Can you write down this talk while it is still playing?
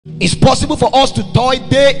It's possible for us to toil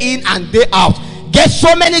day in and day out, get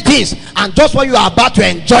so many things, and just when you are about to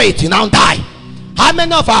enjoy it, you now die. How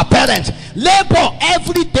many of our parents labor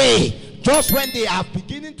every day, just when they are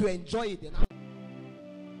beginning to enjoy it, they now...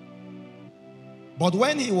 But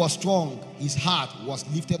when he was strong, his heart was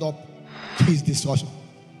lifted up to his destruction.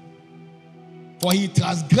 For he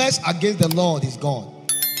transgressed against the Lord his God,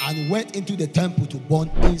 and went into the temple to burn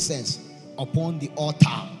incense upon the altar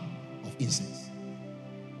of incense.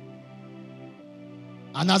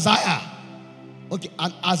 And Azariah,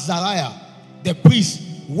 the priest,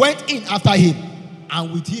 went in after him,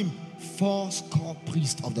 and with him 80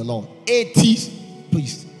 priests of the Lord. 80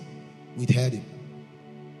 priests withheld him.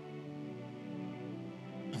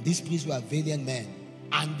 And these priests were valiant men,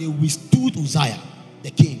 and they withstood Uzziah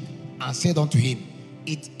the king, and said unto him,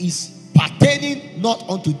 it is pertaining not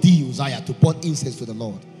unto thee, Uzziah, to burn incense to the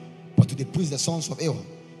Lord, but to the priests, the sons of Aaron,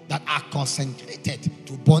 that are consecrated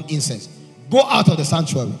to burn incense. Go out of the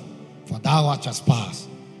sanctuary, for thou art trespassed,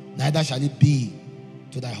 neither shall it be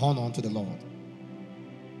to thy honor unto the Lord.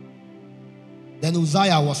 Then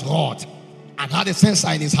Uzziah was wroth, and had a censer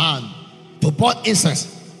in his hand to burn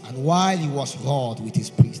incense. And while he was wroth with his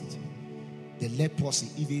priest, the leprosy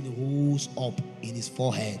even rose up in his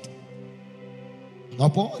forehead, and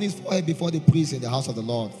upon his forehead before the priest in the house of the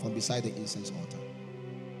Lord, from beside the incense altar.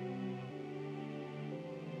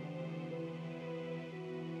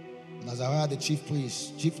 And Azariah the chief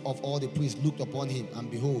priest, chief of all the priests, looked upon him, and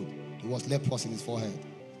behold, he was leprous in his forehead.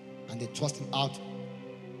 And they thrust him out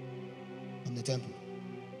from the temple.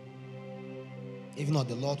 If not,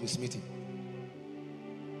 the Lord will smite him.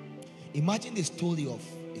 Imagine the story of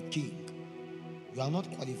a king. You are not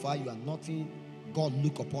qualified, you are nothing. God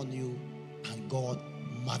looked upon you, and God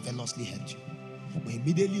marvelously helped you. But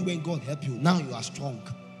immediately when God helped you, now you are strong.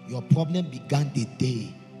 Your problem began the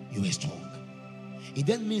day you were strong. It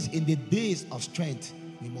then means in the days of strength,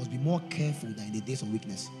 we must be more careful than in the days of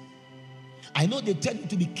weakness. I know they tell you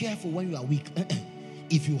to be careful when you are weak.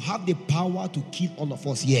 If you have the power to kill all of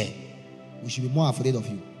us here, we should be more afraid of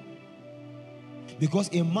you. Because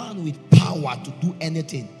a man with power to do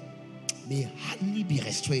anything may hardly be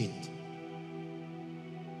restrained.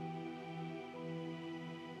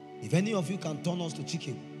 If any of you can turn us to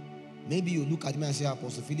chicken, maybe you look at me and say,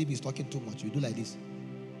 Apostle Philip is talking too much. You do like this.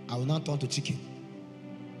 I will not turn to chicken.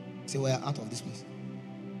 Say, we are out of this place.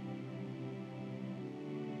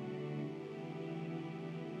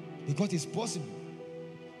 Because it's possible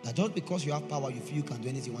that just because you have power, you feel you can do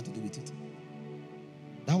anything you want to do with it.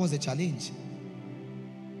 That was a challenge.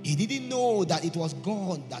 He didn't know that it was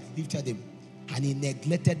God that lifted him, and he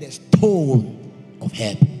neglected the stone of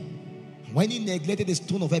help. When he neglected the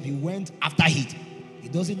stone of help, he went after it. He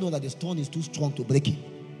doesn't know that the stone is too strong to break it.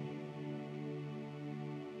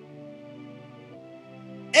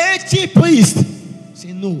 80 priests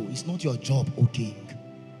say, no, it's not your job, O king.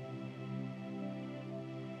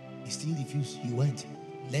 He still refused. He went.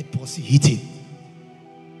 Leprosy hit him.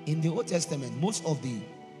 In the Old Testament, most of the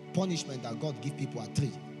punishment that God gives people are 3.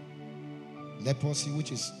 Leprosy,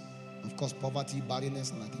 which is, of course, poverty,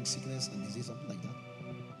 barrenness, and I think sickness and disease, something like that.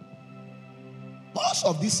 Most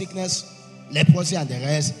of this sickness, leprosy, and the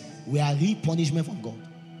rest were real punishment from God.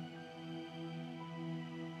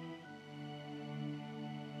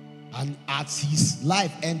 And as his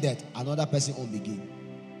life ended, another person will begin.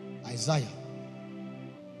 Isaiah.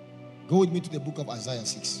 Go with me to the book of Isaiah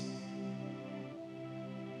 6.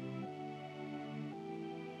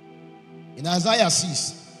 In Isaiah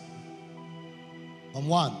 6, from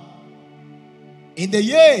 1. In the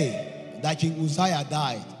year that King Uzziah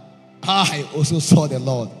died, I also saw the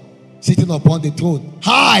Lord sitting upon the throne,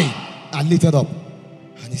 high and lifted up,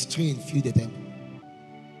 and his train filled the temple.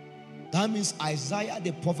 That means Isaiah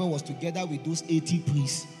the prophet was together with those 80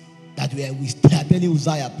 priests that were with telling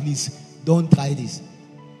Uzziah, please don't try this.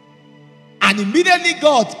 And immediately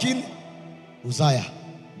God killed Uzziah.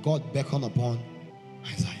 God beckoned upon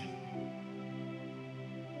Isaiah.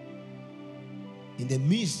 In the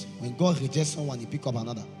midst, when God rejects someone, he picks up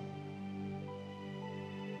another.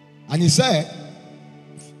 And he said,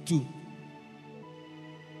 2.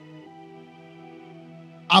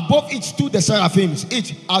 Above each stood the seraphims,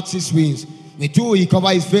 each had 6 wings. With 2 he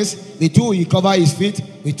covered his face, with 2 he covered his feet,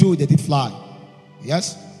 with 2 they did fly.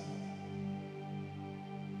 Yes?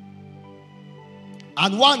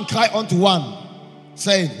 And one cried unto one,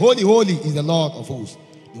 saying, Holy, holy is the Lord of hosts.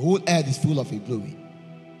 The whole earth is full of his glory.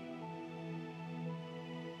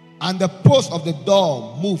 And the post of the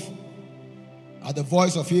door moved at the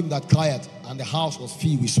voice of him that cried, and the house was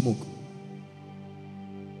filled with smoke.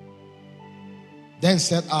 Then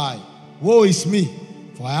said I, Woe is me,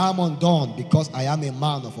 For I am undone, because I am a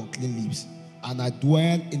man of unclean lips, and I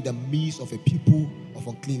dwell in the midst of a people of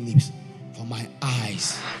unclean lips. For my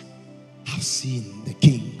eyes have seen the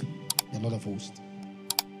King, the Lord of hosts.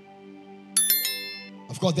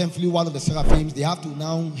 Of course, then flew one of the seraphims. They have to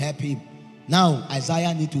now help him. Now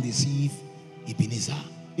Isaiah need to receive Ebenezer.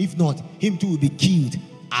 If not, him too will be killed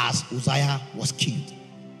as Uzziah was killed.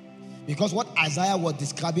 Because what Isaiah was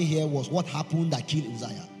describing here was what happened that killed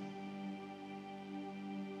Uzziah.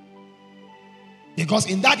 Because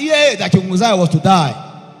in that year that King Uzziah was to die,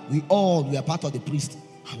 we all were part of the priest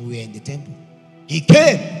and we were in the temple. He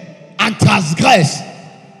came and transgressed.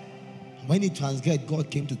 When he transgressed,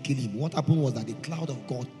 God came to kill him. What happened was that the cloud of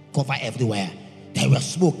God covered everywhere. There was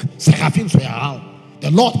smoke. Seraphims were around.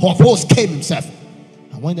 The Lord of hosts came himself.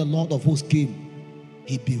 And when the Lord of hosts came,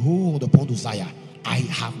 he behold upon Uzziah, I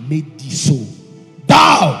have made thee so.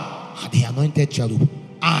 Thou art the anointed cherub.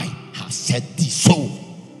 I have set thee so.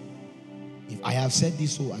 If I have said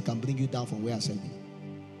this so, I can bring you down from where I said it.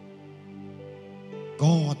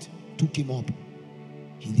 God took him up.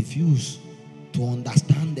 He refused to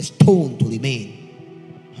understand the stone to remain.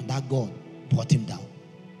 And that God brought him down.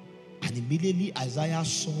 And immediately Isaiah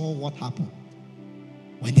saw what happened.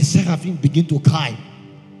 When the seraphim began to cry,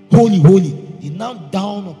 holy, holy, he now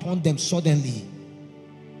down upon them suddenly.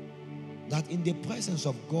 That in the presence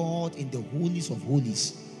of God, in the holies of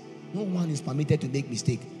holies, no one is permitted to make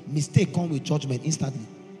mistake. Mistake comes with judgment instantly.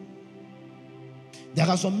 There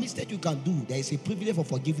are some mistakes you can do. There is a privilege for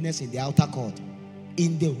forgiveness in the outer court.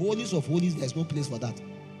 In the holies of holies, there is no place for that.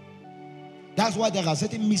 That's why there are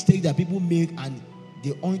certain mistakes that people make and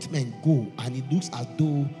the ointment go and it looks as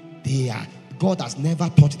though God has never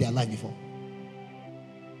touched their life before.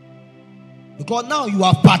 Because now you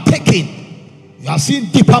have partaken. You have seen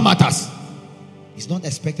deeper matters. It's not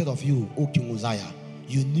expected of you, O King Uzziah.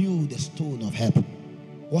 You knew the stone of help.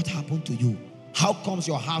 What happened to you? How comes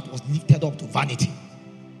your heart was lifted up to vanity?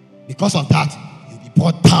 Because of that, you'll be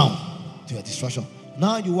brought down to your destruction.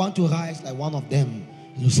 Now you want to rise like one of them,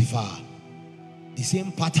 Lucifer. The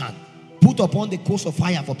same pattern. Put upon the coals of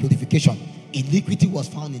fire for purification. Iniquity was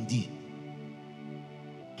found in thee.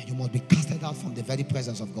 And you must be casted out from the very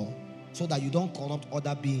presence of God, so that you don't corrupt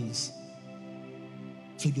other beings.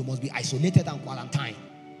 So you must be isolated and quarantined.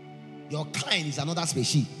 Your kind is another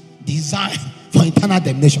species designed for eternal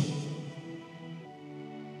damnation.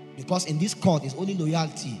 Because in this court, it's only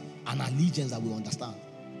loyalty and allegiance that we understand.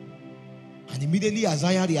 And immediately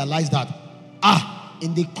Isaiah realized that,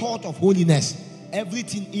 in the court of holiness,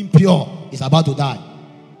 everything impure is about to die.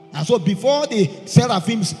 And so before the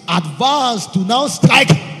seraphims advance to now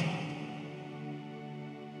strike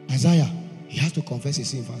Isaiah, he has to confess his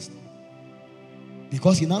sin first.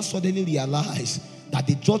 Because he now suddenly realized that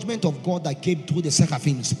the judgment of God that came through the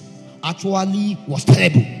seraphims actually was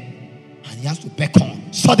terrible. And he has to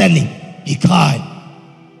beckon. Suddenly, he cried.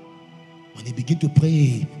 When he began to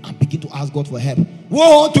pray and begin to ask God for help,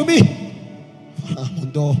 woe unto me!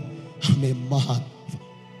 I'm a man.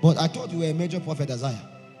 But I thought you were a major prophet, Isaiah.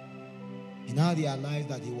 He now realized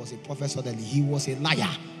that he was a prophet suddenly. He was a liar,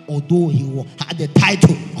 although he had the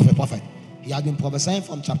title of a prophet. He had been prophesying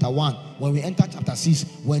from chapter 1. When we enter chapter 6,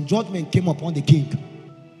 when judgment came upon the king,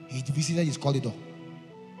 he visited his corridor.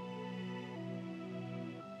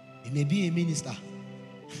 He may be a minister,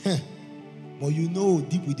 but you know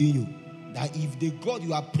deep within you that if the God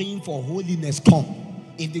you are praying for holiness come,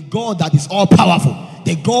 if the God that is all powerful,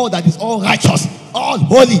 the God that is all righteous, all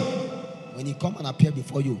holy, when he come and appear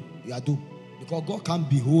before you, you are doomed. Because God can't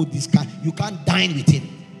behold this kind. You can't dine with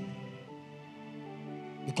him.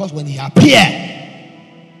 Because when he appears,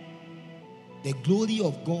 the glory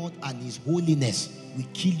of God and his holiness will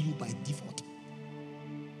kill you by default.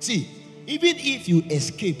 See, even if you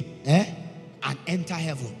escape and enter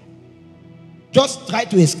heaven, just try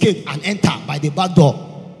to escape and enter by the back door.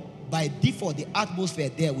 By default, the atmosphere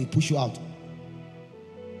there will push you out.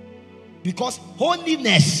 Because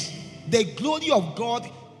holiness, the glory of God,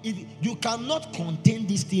 you cannot contain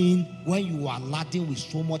this thing when you are laden with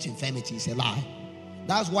so much infirmity. It's a lie.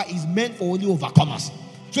 That's why it's meant for only overcomers.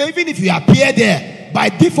 So even if you appear there, by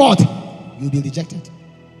default, you'll be rejected.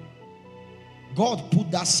 God put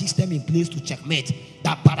that system in place to checkmate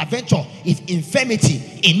that peradventure, if infirmity,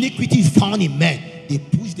 iniquity is found in men, they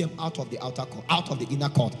push them out of the outer court, out of the inner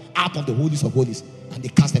court, out of the holies of holies, and they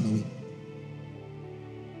cast them away.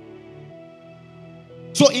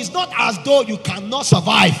 So it's not as though you cannot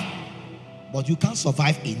survive, but you can't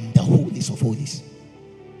survive in the holies of holies.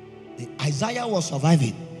 Isaiah was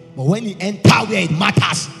surviving, but when he entered where it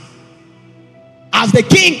matters, as the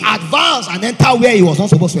king advanced and entered where he was not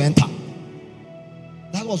supposed to enter,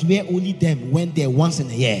 that's was where only them went there once in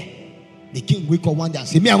a year. The king wake up one day and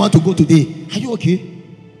say, me, I want to go today. Are you okay?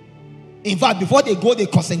 In fact, before they go, they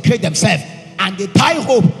consecrate themselves and they tie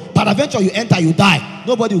hope. Peradventure, you enter, you die.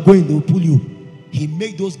 Nobody will go in, they will pull you. He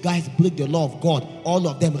made those guys break the law of God. All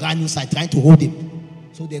of them ran inside trying to hold him.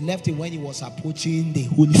 So they left him when he was approaching the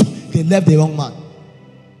holy. They left the wrong man.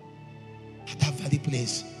 At that very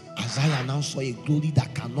place, Isaiah now saw a glory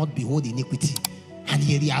that cannot behold iniquity. And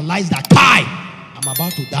he realized that, I'm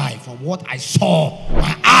about to die. From what I saw,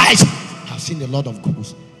 my eyes have seen the Lord of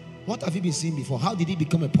hosts. What have you been seeing before? How did he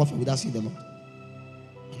become a prophet without seeing the Lord?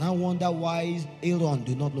 And I wonder why Aaron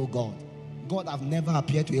do not know God. God have never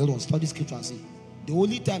appeared to Aaron. Study scripture and see. The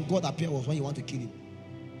only time God appeared was when you want to kill him.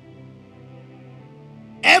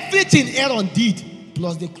 Everything Aaron did,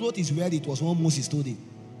 plus the clothes he's wearing, it was what Moses told him.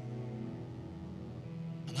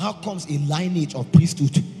 And how comes a lineage of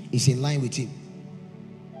priesthood is in line with him?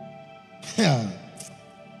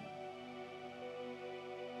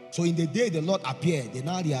 So in the day the Lord appeared, they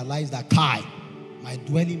now realize that my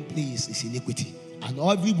dwelling place is iniquity, and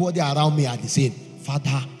everybody around me are the same.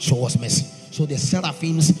 Father, show us mercy. So the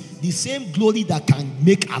seraphims, the same glory that can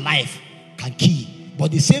make alive can kill,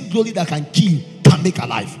 but the same glory that can kill can make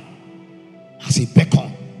alive. As he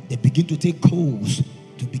beckon, they begin to take coals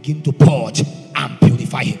to begin to purge and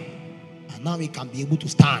purify him, and now he can be able to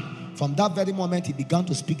stand. From that very moment, he began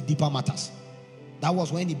to speak deeper matters. That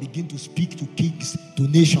was when he began to speak to kings, to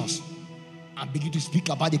nations, and begin to speak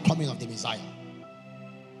about the coming of the Messiah.